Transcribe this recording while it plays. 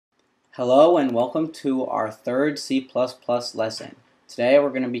Hello and welcome to our third C++ lesson. Today we're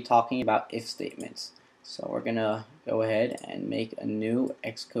going to be talking about if statements. So we're going to go ahead and make a new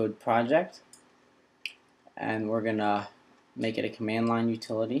Xcode project, and we're going to make it a command line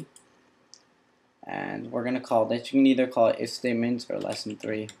utility, and we're going to call this, you can either call it if statements or lesson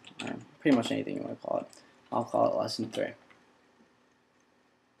 3, or pretty much anything you want to call it. I'll call it lesson 3.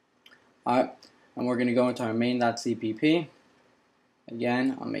 Alright, and we're going to go into our main.cpp.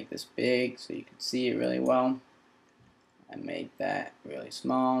 Again, I'll make this big so you can see it really well, and make that really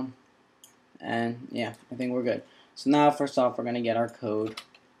small, and yeah, I think we're good. So now first off, we're going to get our code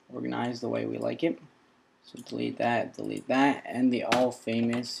organized the way we like it. So delete that, and the all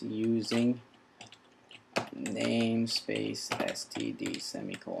famous using namespace std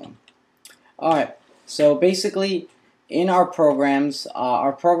semicolon. Alright, so basically in our programs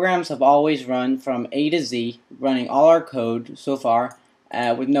have always run from A to Z, running all our code so far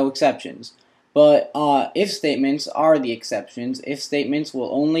with no exceptions. But if statements are the exceptions. If statements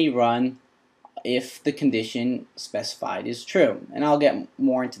will only run if the condition specified is true. And I'll get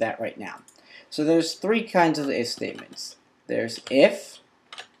more into that right now. So there's three kinds of if statements. There's if,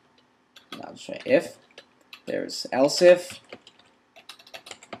 I'll try if, there's else if,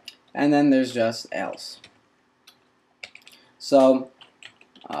 and then there's just else. So,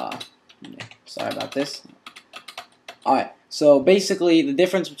 sorry about this. Alright, so basically the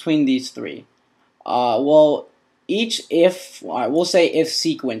difference between these three. Well, each if, we'll say if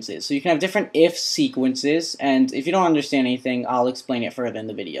sequences. So you can have different if sequences, and if you don't understand anything, I'll explain it further in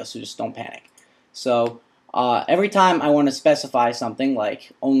the video, so just don't panic. So, every time I want to specify something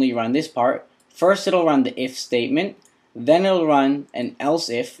like only run this part, first it'll run the if statement, then it'll run an else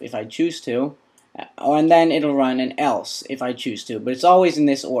if I choose to, and then it'll run an else if I choose to, but it's always in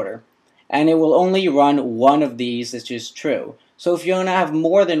this order. And it will only run one of these that's just true. So if you're going to have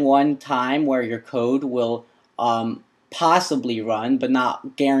more than one time where your code will possibly run, but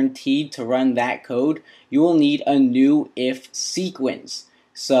not guaranteed to run that code, you will need a new if sequence.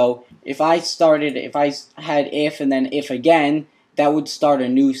 So if I had if and then if again, that would start a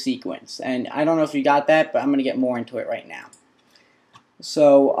new sequence. And I don't know if you got that, but I'm going to get more into it right now.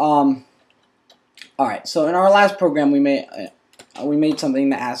 So, alright, so in our last program we made something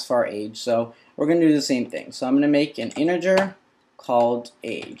that asks for our age, so we're going to do the same thing. So I'm going to make an integer called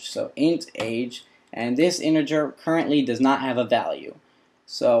age, so int age, and this integer currently does not have a value.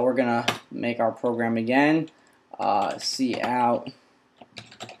 So we're going to make our program again, cout,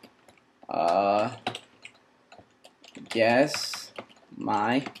 guess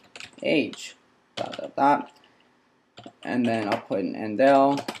my age, ... and then I'll put an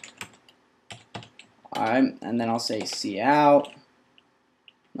endl. Alright, and then I'll say cout,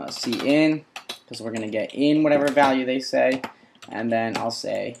 cin, because we're going to get in whatever value they say, and then I'll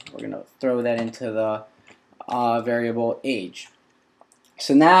say we're going to throw that into the variable age.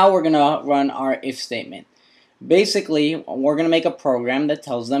 So now we're going to run our if statement. Basically, we're going to make a program that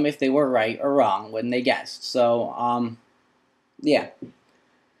tells them if they were right or wrong when they guessed. So, yeah.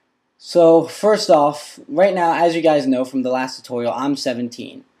 So, first off, right now, as you guys know from the last tutorial, I'm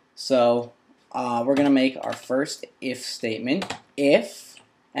 17. So, we're going to make our first if statement, if,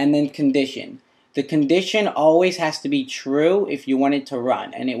 and then condition. The condition always has to be true if you want it to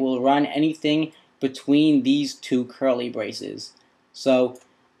run, and it will run anything between these two curly braces. So,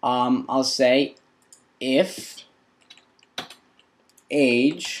 I'll say if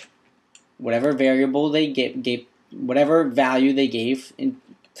age, whatever variable they gave whatever value they gave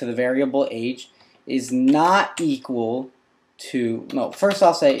to the variable age, is not equal to, no, first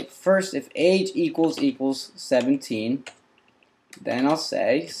I'll say, if age equals 17, then I'll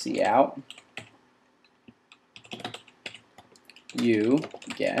say cout, you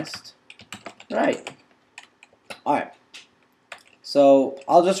guessed right. Alright, so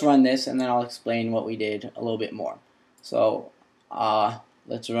I'll just run this and then I'll explain what we did a little bit more. So,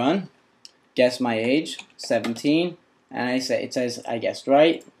 let's run, guess my age, 17, and it says I guessed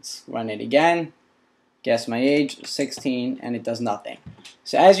right. Let's run it again. Guess my age, 16, and it does nothing.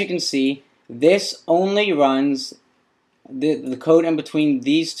 So as you can see, this only runs, the code in between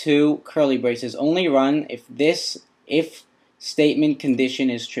these two curly braces only run if this if statement condition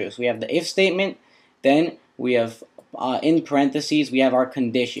is true. So we have the if statement, then we have in parentheses we have our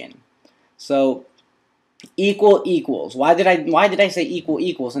condition. So equal equals. Why did I say equal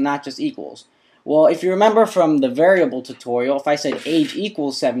equals and not just equals? Well, if you remember from the variable tutorial, if I said age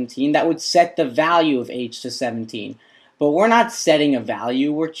equals 17, that would set the value of age to 17. But we're not setting a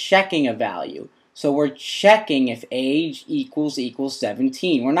value, we're checking a value. So we're checking if age equals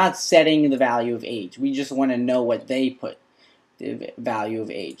 17. We're not setting the value of age. We just want to know what they put, the value of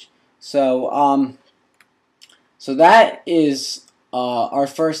age. So so that is our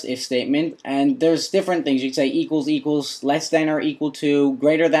first if statement, and there's different things. You can say equals equals, less than or equal to,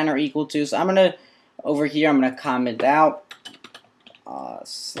 greater than or equal to. So I'm gonna over here I'm gonna comment out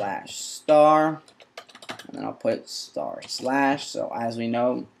slash star, and then I'll put star slash. So as we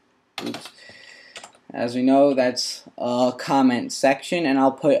know, that's a comment section, and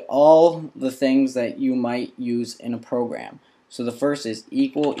I'll put all the things that you might use in a program. So the first is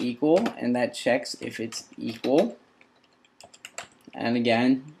equal equal, and that checks if it's equal. And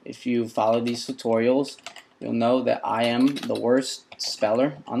again, if you follow these tutorials, you'll know that I am the worst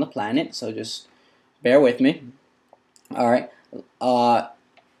speller on the planet, so just bear with me. Alright,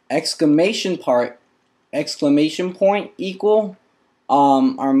 exclamation point equal,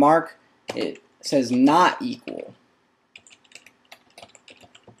 our mark, it says not equal.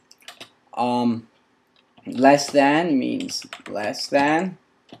 Less than means less than,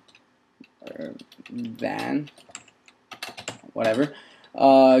 or than, whatever.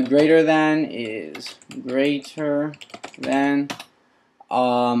 Greater than is greater than.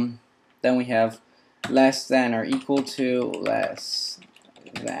 Then we have less than or equal to, less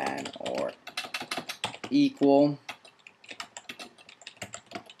than or equal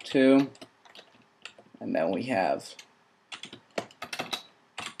to. And then we have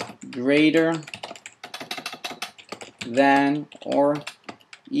greater than or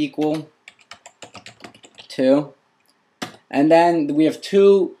equal to. And then we have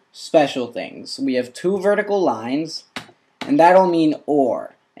two special things. We have two vertical lines, and that'll mean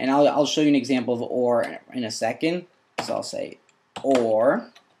or. And I'll show you an example of or in a second. So I'll say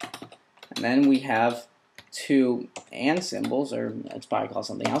or, and then we have two and symbols, or it's probably called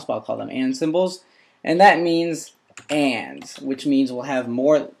something else, but I'll call them and symbols. And that means and, which means we'll have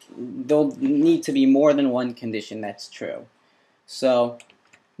more, there'll need to be more than one condition that's true. So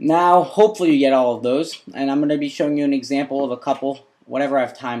now, hopefully you get all of those, and I'm going to be showing you an example of a couple, whatever I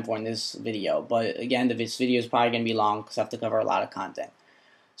have time for in this video. But again, this video is probably going to be long because I have to cover a lot of content.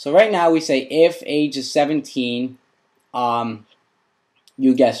 So right now we say if age is 17,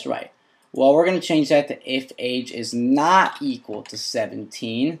 you guessed right. Well, we're going to change that to if age is not equal to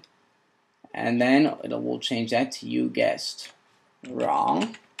 17, and then we'll change that to you guessed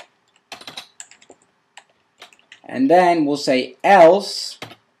wrong. And then we'll say else.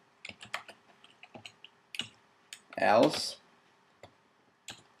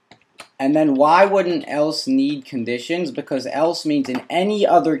 And then why wouldn't else need conditions? Because else means in any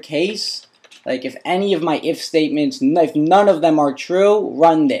other case, like if any of my if statements, if none of them are true,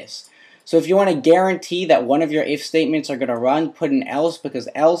 run this. So if you want to guarantee that one of your if statements are going to run, put an else, because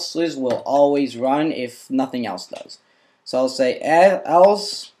else's will always run if nothing else does. So I'll say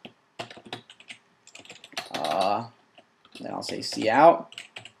else, then I'll say cout.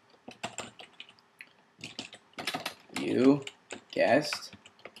 You guessed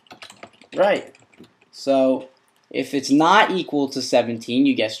right. So if it's not equal to 17,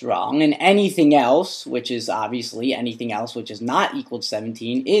 you guessed wrong, and anything else, which is obviously anything else which is not equal to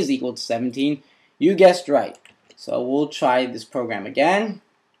 17, is equal to 17, you guessed right. So we'll try this program again.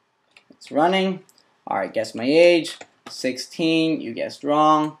 It's running. Alright, guess my age, 16, you guessed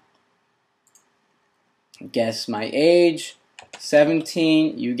wrong. Guess my age,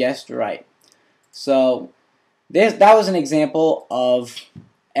 17, you guessed right. So that was an example of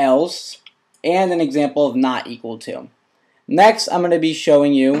else and an example of not equal to. Next, I'm going to be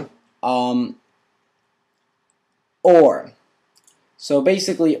showing you or. So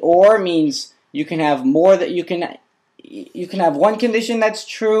basically, or means you can have more that you can have one condition that's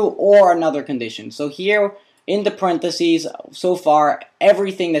true or another condition. So here in the parentheses, so far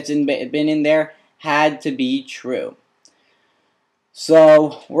everything that's been in there had to be true.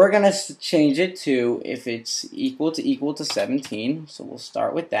 So we're going to change it to if it's equal to 17. So we'll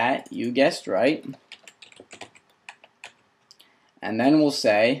start with that. You guessed right. And then we'll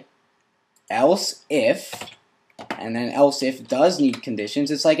say else if, and then else if does need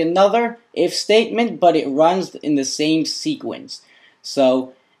conditions. It's like another if statement, but it runs in the same sequence.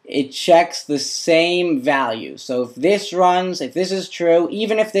 So it checks the same value. So if this runs, if this is true,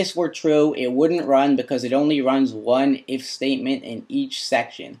 even if this were true, it wouldn't run because it only runs one if statement in each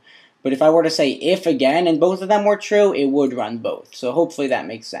section. But if I were to say if again and both of them were true, it would run both. So hopefully that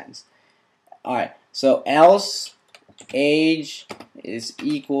makes sense. Alright, so else age is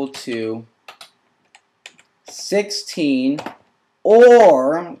equal to 16,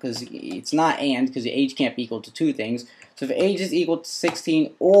 or, because it's not and, because the age can't be equal to two things. So if age is equal to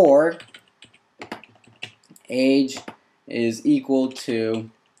 16 or age is equal to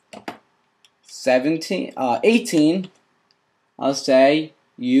 18, I'll say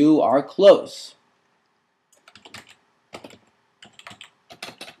you are close.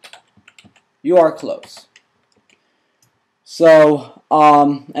 You are close. So,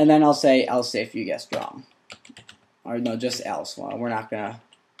 and then I'll say else if you guessed wrong. Or no, just else. Well, we're not gonna.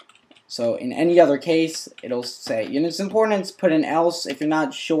 So in any other case, it'll say, and it's important to put an else if you're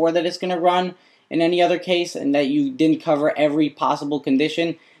not sure that it's gonna run in any other case and that you didn't cover every possible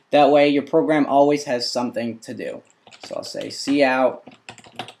condition. That way your program always has something to do. So I'll say cout,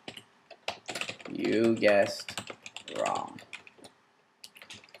 you guessed wrong.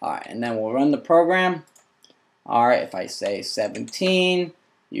 Alright, and then we'll run the program. Alright, if I say 17,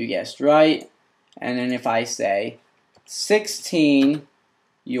 you guessed right. And then if I say 16,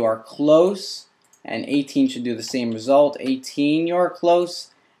 you are close. And 18 should do the same result. 18, you are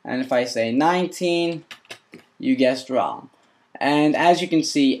close. And if I say 19, you guessed wrong. And as you can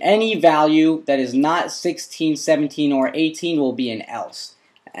see, any value that is not 16, 17, or 18 will be an else.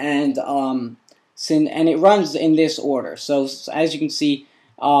 And it runs in this order. So as you can see,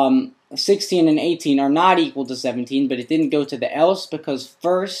 16 and 18 are not equal to 17, but it didn't go to the else because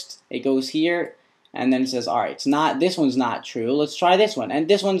first it goes here, and then it says, all right, it's not, this one's not true. Let's try this one, and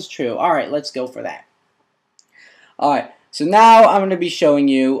this one's true. All right, let's go for that. All right, so now I'm going to be showing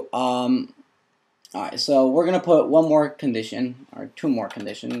you. All right, so we're going to put one more condition, or two more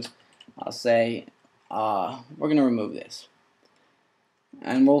conditions. I'll say, we're going to remove this.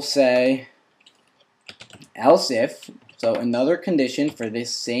 And we'll say, else if, so another condition for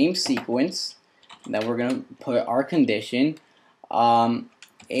this same sequence, then we're going to put our condition,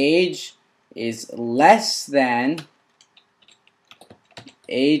 age is less than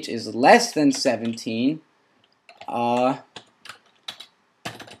 17, and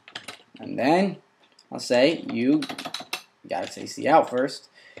then I'll say you gotta say cout first.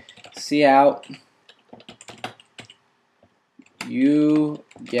 Cout, you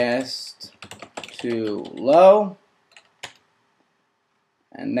guessed too low.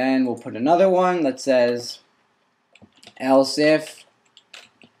 And then we'll put another one that says else if,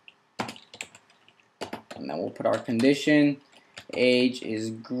 and then we'll put our condition, age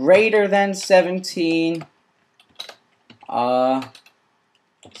is greater than 17. Cout,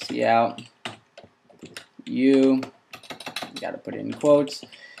 you gotta put it in quotes,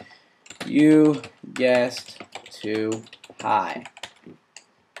 you guessed too high.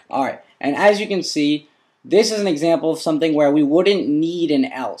 Alright, and as you can see, this is an example of something where we wouldn't need an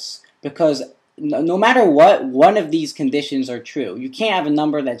else, because no matter what, one of these conditions are true. You can't have a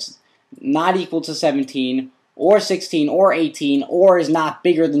number that's not equal to 17, or 16, or 18, or is not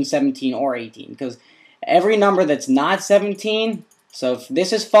bigger than 17 or 18, because every number that's not 17, so if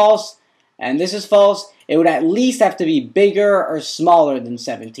this is false, and this is false, it would at least have to be bigger or smaller than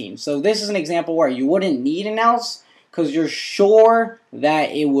 17. So this is an example where you wouldn't need an else, because you're sure that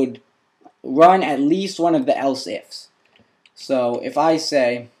it would run at least one of the else ifs. So if I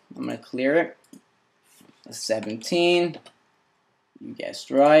say, I'm going to clear it, 17, you guessed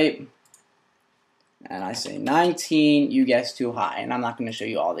right, and I say 19, you guessed too high. And I'm not going to show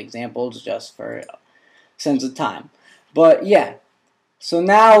you all the examples just for sense of time. But yeah, so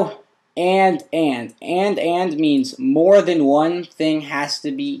now and means more than one thing has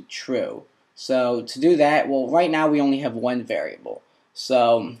to be true. So to do that, well, right now we only have one variable.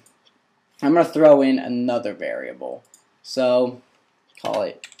 So I'm going to throw in another variable. So call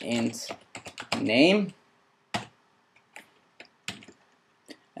it int name.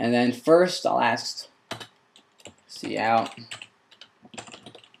 And then first I'll ask cout.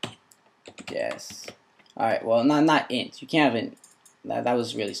 Yes. Alright, well, not int. You can't have int. That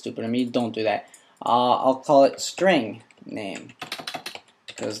was really stupid of me. Don't do that. I'll call it string name,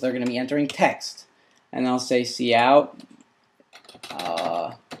 because they're going to be entering text. And I'll say cout,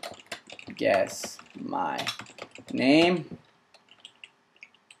 guess my name.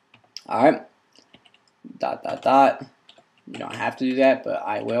 Alright. ... You don't have to do that, but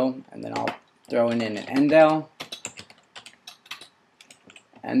I will. And then I'll throw in an endl.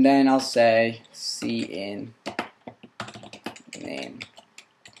 And then I'll say cin name.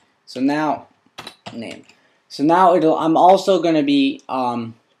 So now name. So now I'm also going to be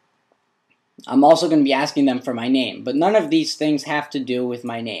asking them for my name, but none of these things have to do with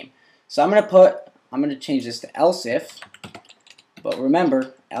my name. So I'm going to change this to else if, but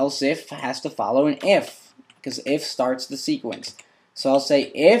remember, else if has to follow an if, because if starts the sequence. So I'll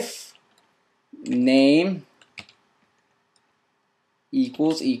say if name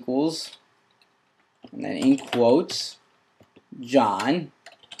equals, and then in quotes, John,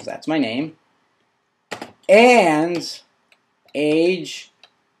 because that's my name, and age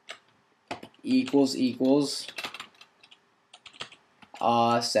equals,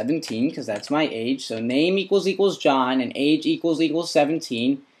 17, because that's my age. So name equals John and age equals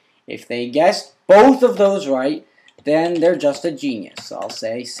 17. If they guessed both of those right, then they're just a genius. So I'll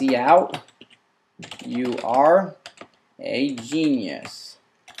say, see out, you are a genius.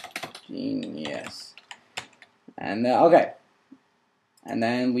 Genius. And okay. And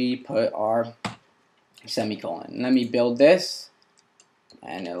then we put our semicolon. Let me build this.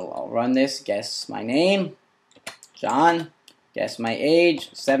 And I'll run this. Guess my name, John. Guess my age,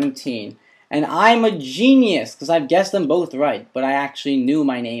 17. And I'm a genius because I've guessed them both right, but I actually knew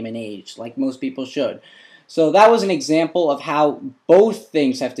my name and age, like most people should. So that was an example of how both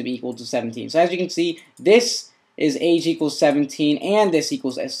things have to be equal to 17. So as you can see, this is age equals 17, and this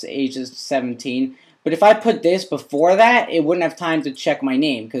equals age is 17. But if I put this before that, it wouldn't have time to check my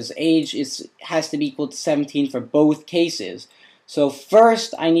name, because age has to be equal to 17 for both cases. So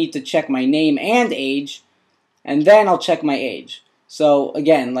first, I need to check my name and age, and then I'll check my age. So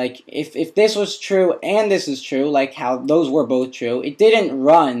again, like if this was true and this is true, like how those were both true, it didn't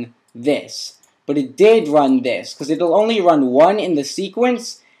run this, but it did run this, because it'll only run one in the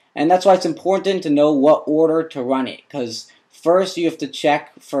sequence, and that's why it's important to know what order to run it, because first you have to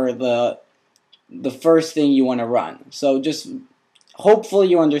check for the first thing you want to run. So just hopefully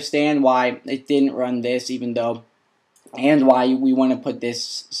you understand why it didn't run this, even though, and why we want to put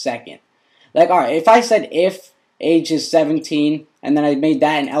this second. Like, alright, if I said if age is 17, and then I made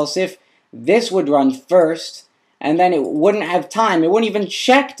that an else if, this would run first, and then it wouldn't have time. It wouldn't even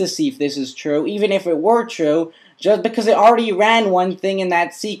check to see if this is true, even if it were true, just because it already ran one thing in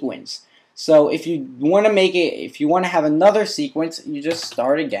that sequence. So if you want to make it, if you want to have another sequence, you just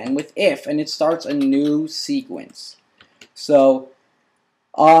start again with if, and it starts a new sequence. So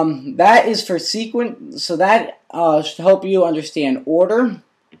that is for sequence. So that should help you understand order.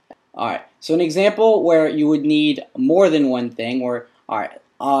 Alright, so an example where you would need more than one thing, or, alright,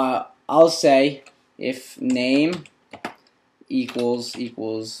 I'll say if name equals,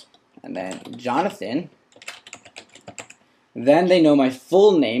 and then Jonathan, then they know my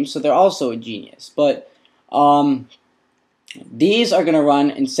full name, so they're also a genius. But these are going to run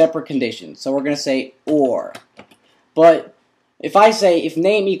in separate conditions, so we're going to say or. But if I say if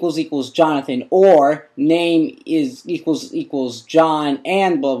name equals Jonathan, or name equals John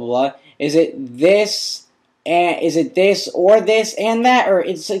and blah blah blah, is it this or this and that, or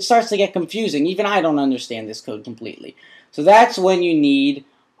it starts to get confusing. Even I don't understand this code completely. So that's when you need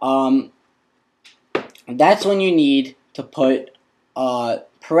to put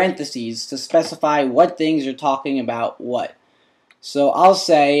parentheses to specify what things you're talking about what. So I'll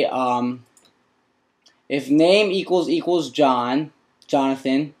say if name equals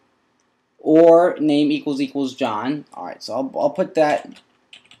Jonathan, or name equals John. Alright, so I'll put that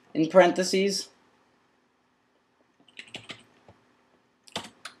in parentheses.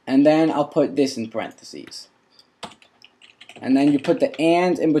 And then I'll put this in parentheses. And then you put the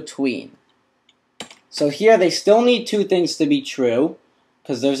and in between. So here they still need two things to be true,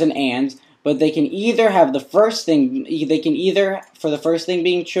 because there's an and, but they can either have the first thing, for the first thing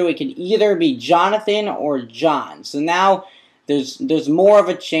being true, it can either be Jonathan or John. So now there's more of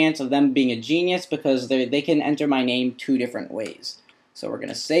a chance of them being a genius, because they can enter my name two different ways. So we're going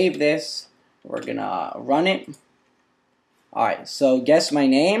to save this, we're going to run it. Alright, so guess my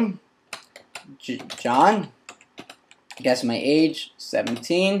name, John. Guess my age,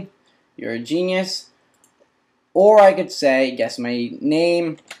 17. You're a genius. Or I could say, guess my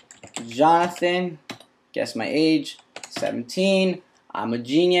name, Jonathan. Guess my age, 17. I'm a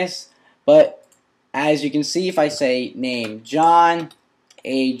genius. But as you can see, if I say name John,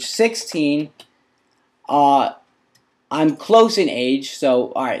 age 16, I'm close in age.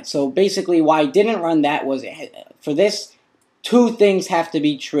 So, alright, so basically why I didn't run that was, for this, two things have to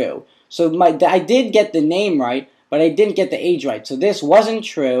be true. So I did get the name right, but I didn't get the age right. So this wasn't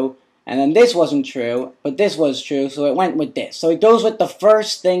true, and then this wasn't true, but this was true, so it went with this. So it goes with the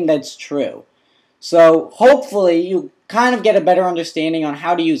first thing that's true. So hopefully you kind of get a better understanding on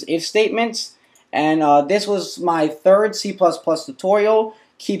how to use if statements. And this was my third C++ tutorial.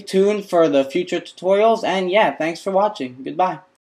 Keep tuned for the future tutorials, and yeah, thanks for watching. Goodbye.